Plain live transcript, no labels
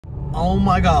Oh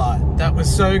my God, that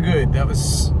was so good. That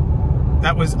was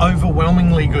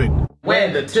overwhelmingly good.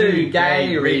 We're the two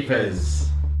Gay Reefers.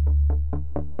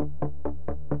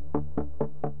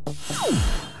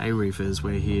 Hey Reefers,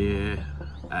 we're here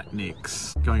at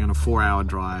Nick's, going on a 4-hour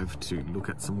drive to look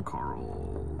at some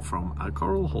coral from a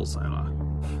coral wholesaler.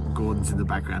 Gordon's in the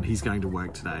background, he's going to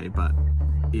work today, but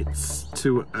it's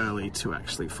too early to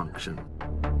actually function.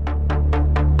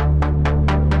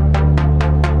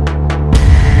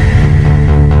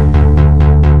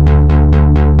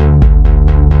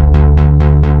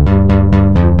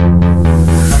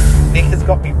 Nick has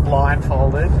got me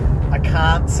blindfolded. I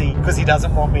can't see because he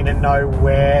doesn't want me to know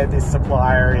where this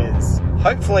supplier is.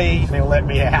 Hopefully he'll let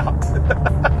me out.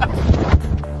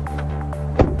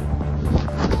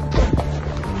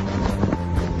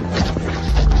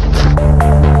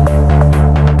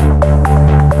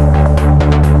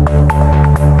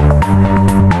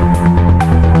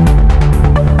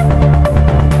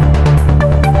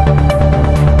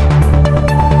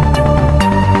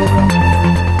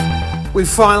 We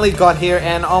finally got here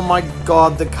and oh my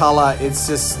God, the color, it's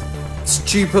just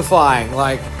stupefying.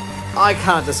 Like, I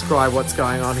can't describe what's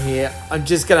going on here. I'm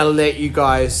just gonna let you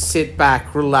guys sit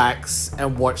back, relax,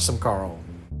 and watch some coral.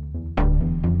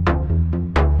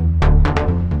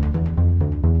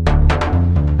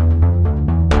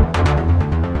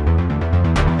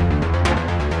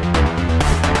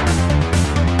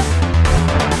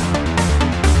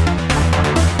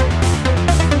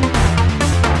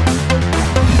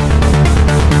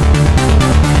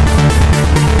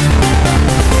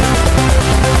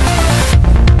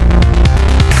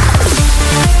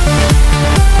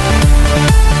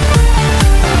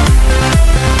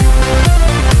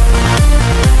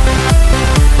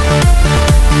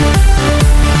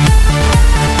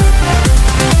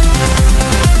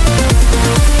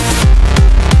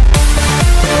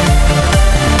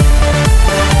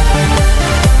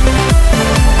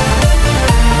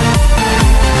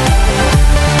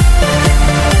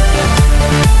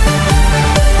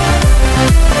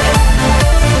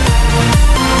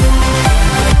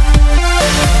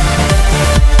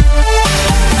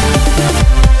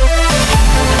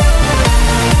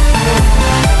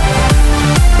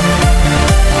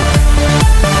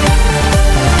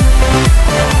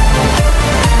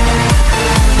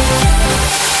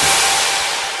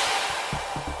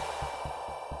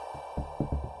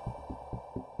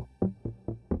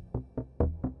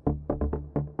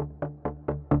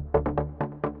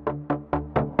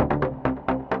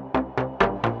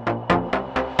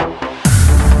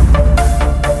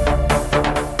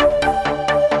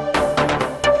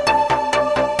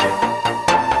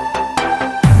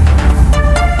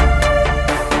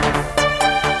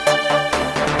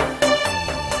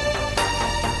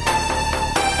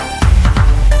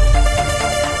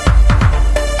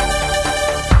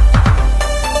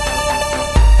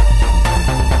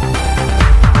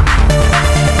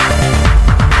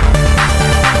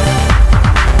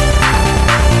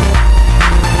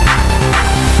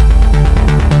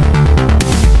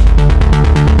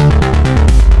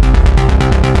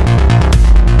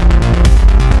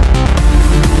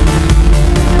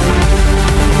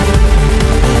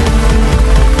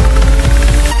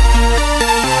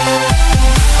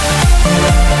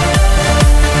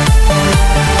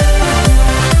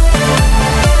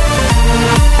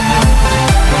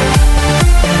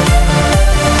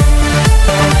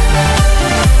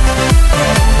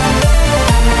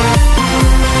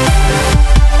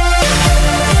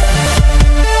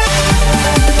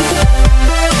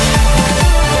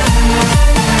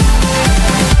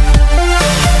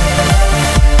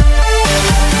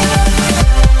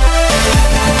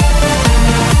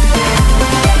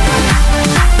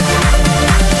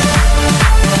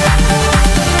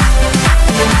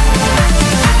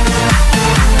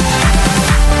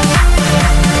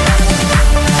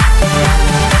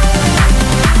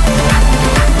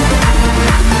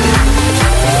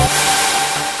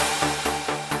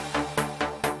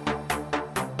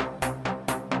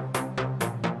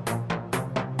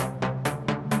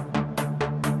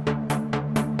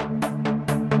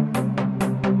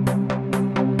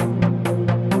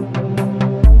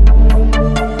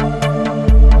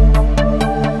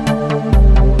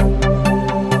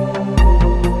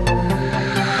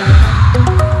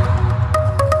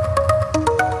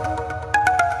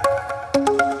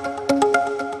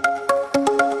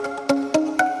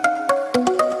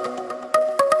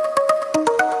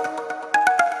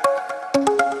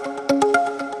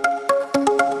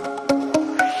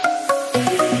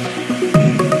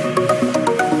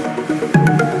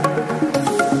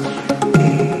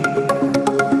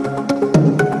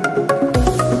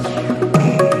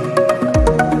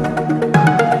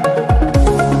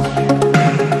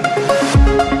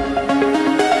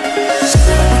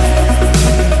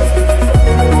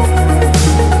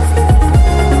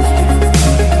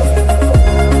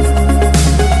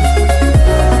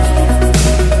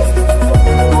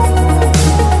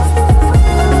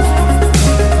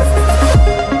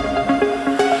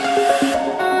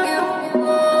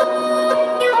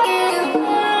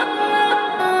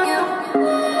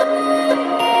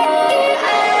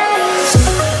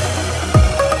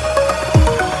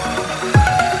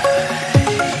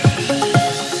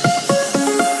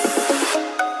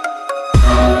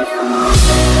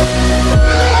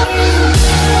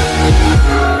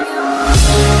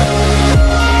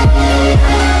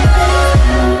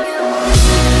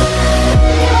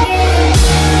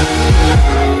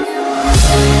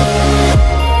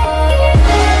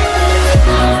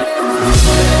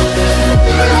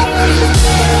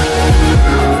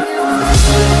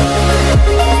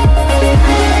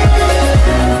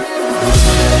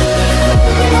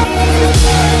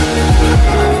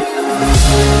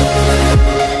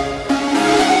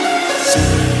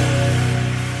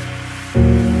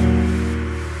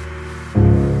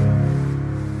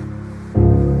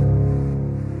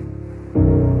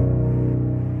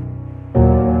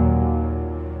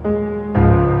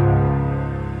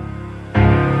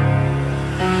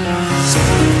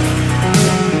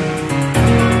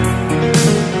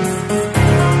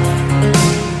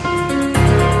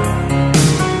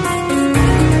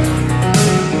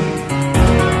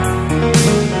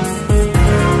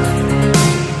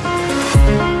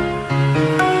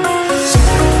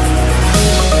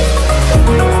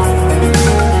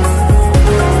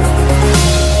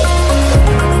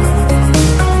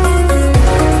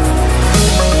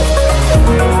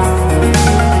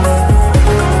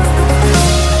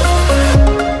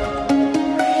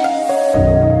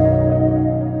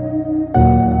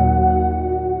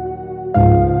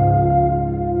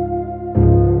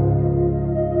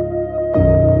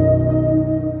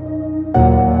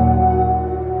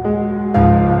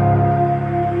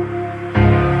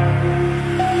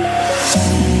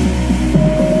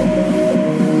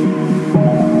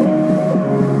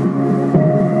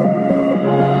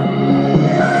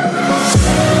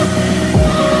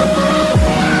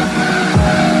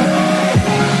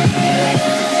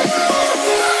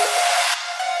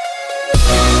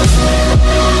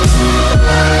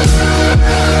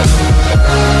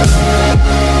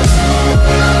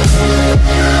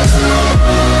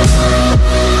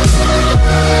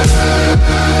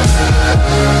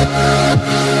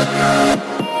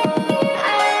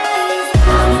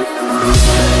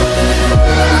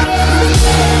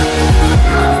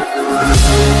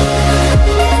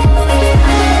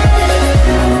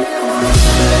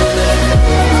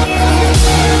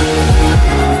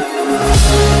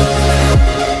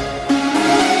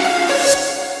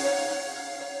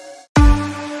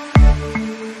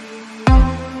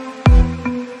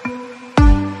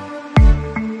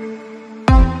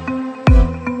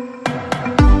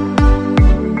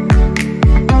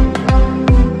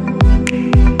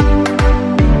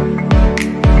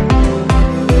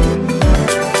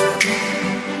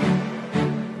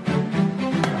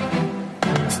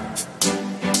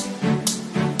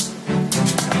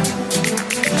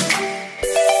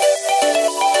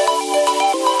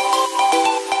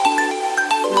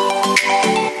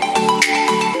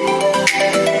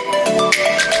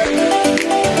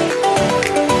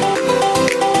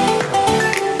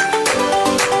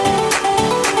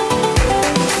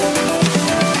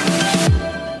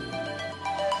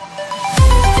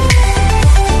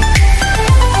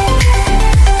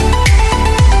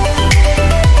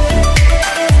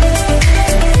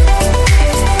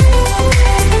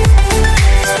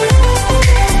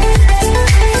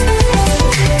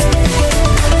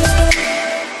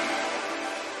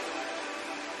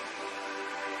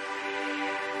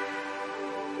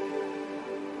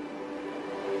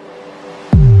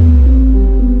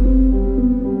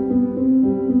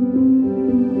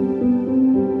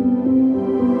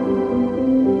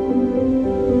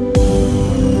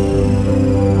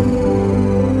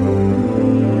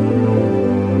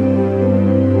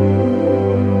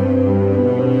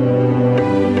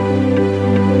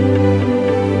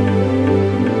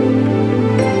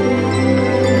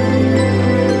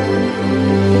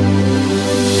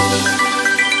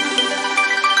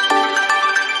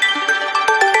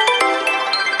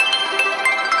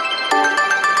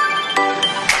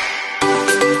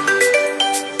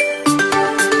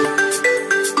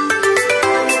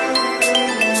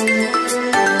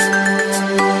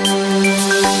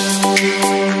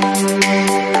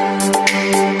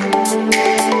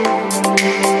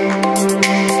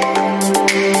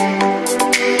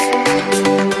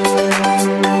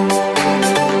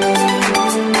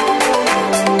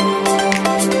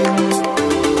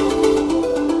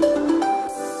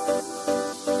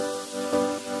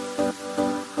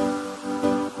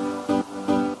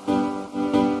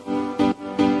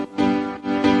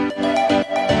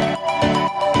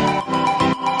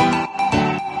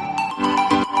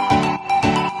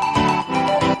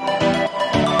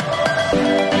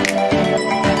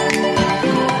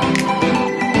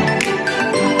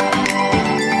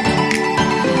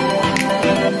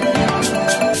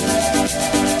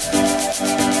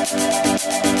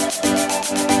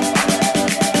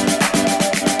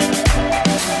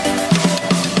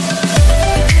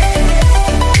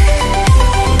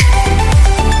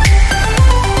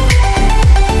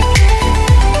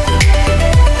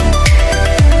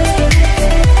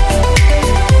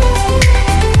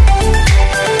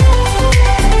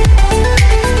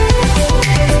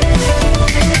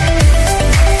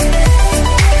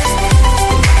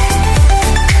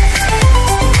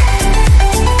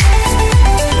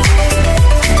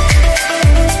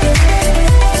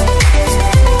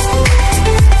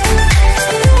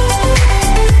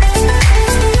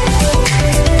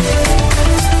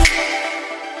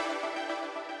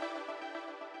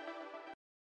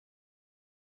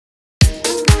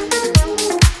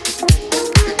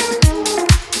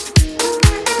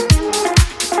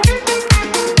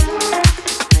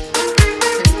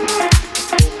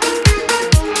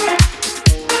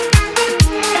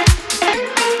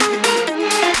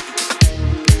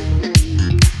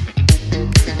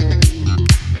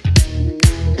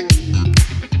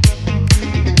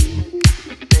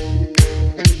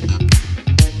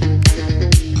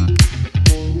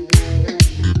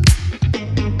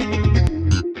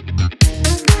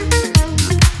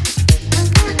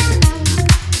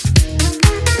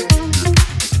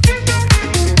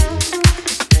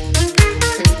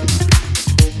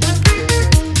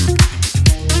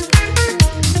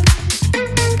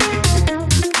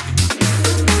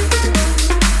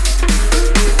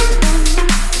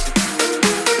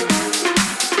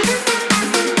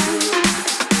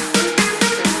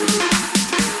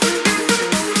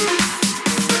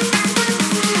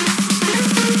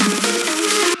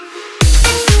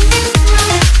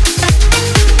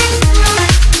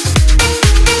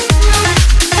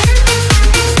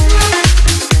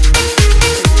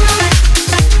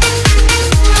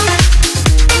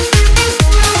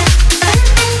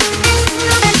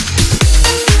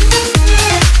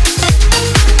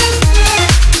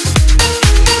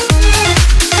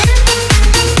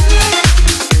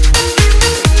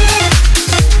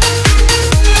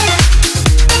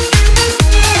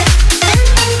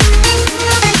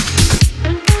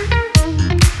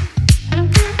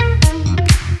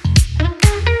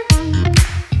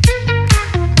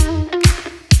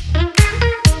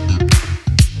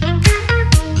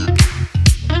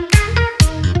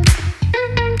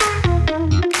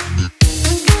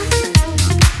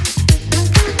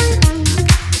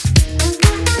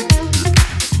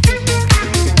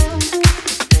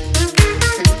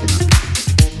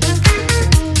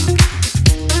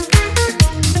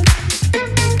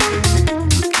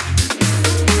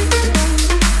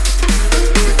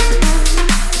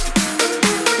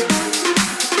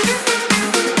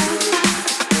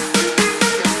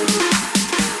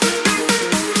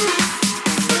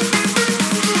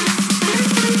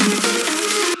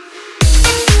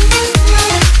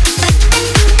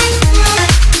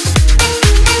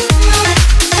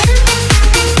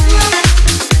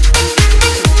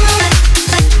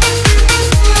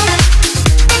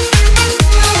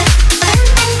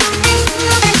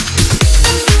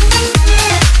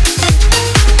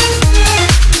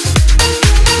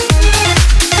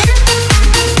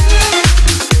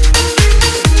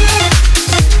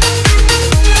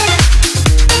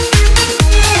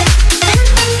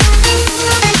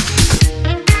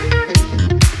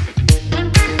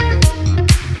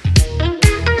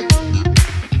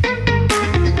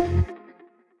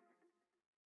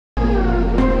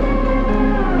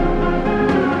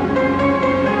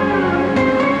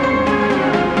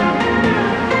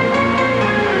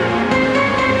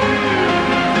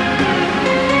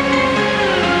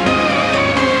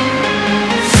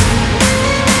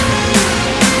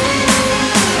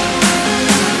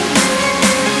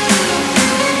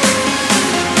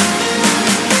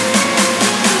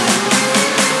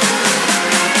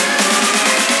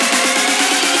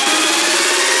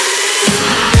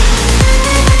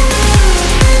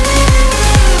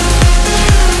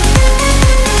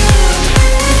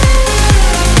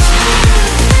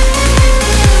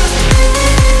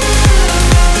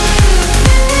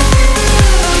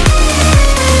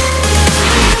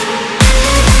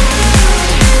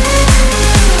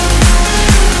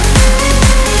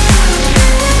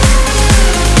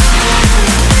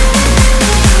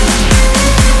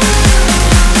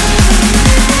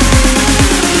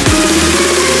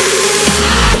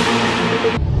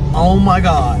 Oh my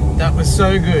God, that was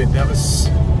so good. That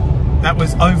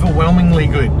was overwhelmingly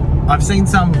good. I've seen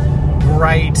some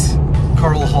great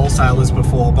coral wholesalers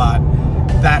before, but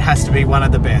that has to be one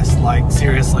of the best. Like,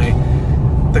 seriously,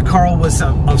 the coral was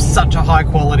of such a high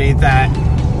quality that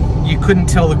you couldn't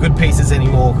tell the good pieces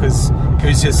anymore because it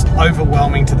was just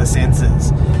overwhelming to the senses.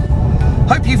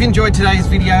 Hope you've enjoyed today's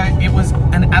video. It was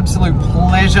an absolute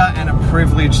pleasure and a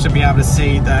privilege to be able to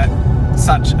see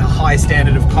such a high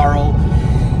standard of coral.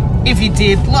 If you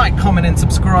did, like, comment and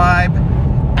subscribe.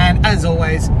 And as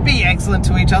always, be excellent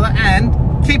to each other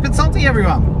and keep it salty,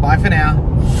 everyone. Bye for now.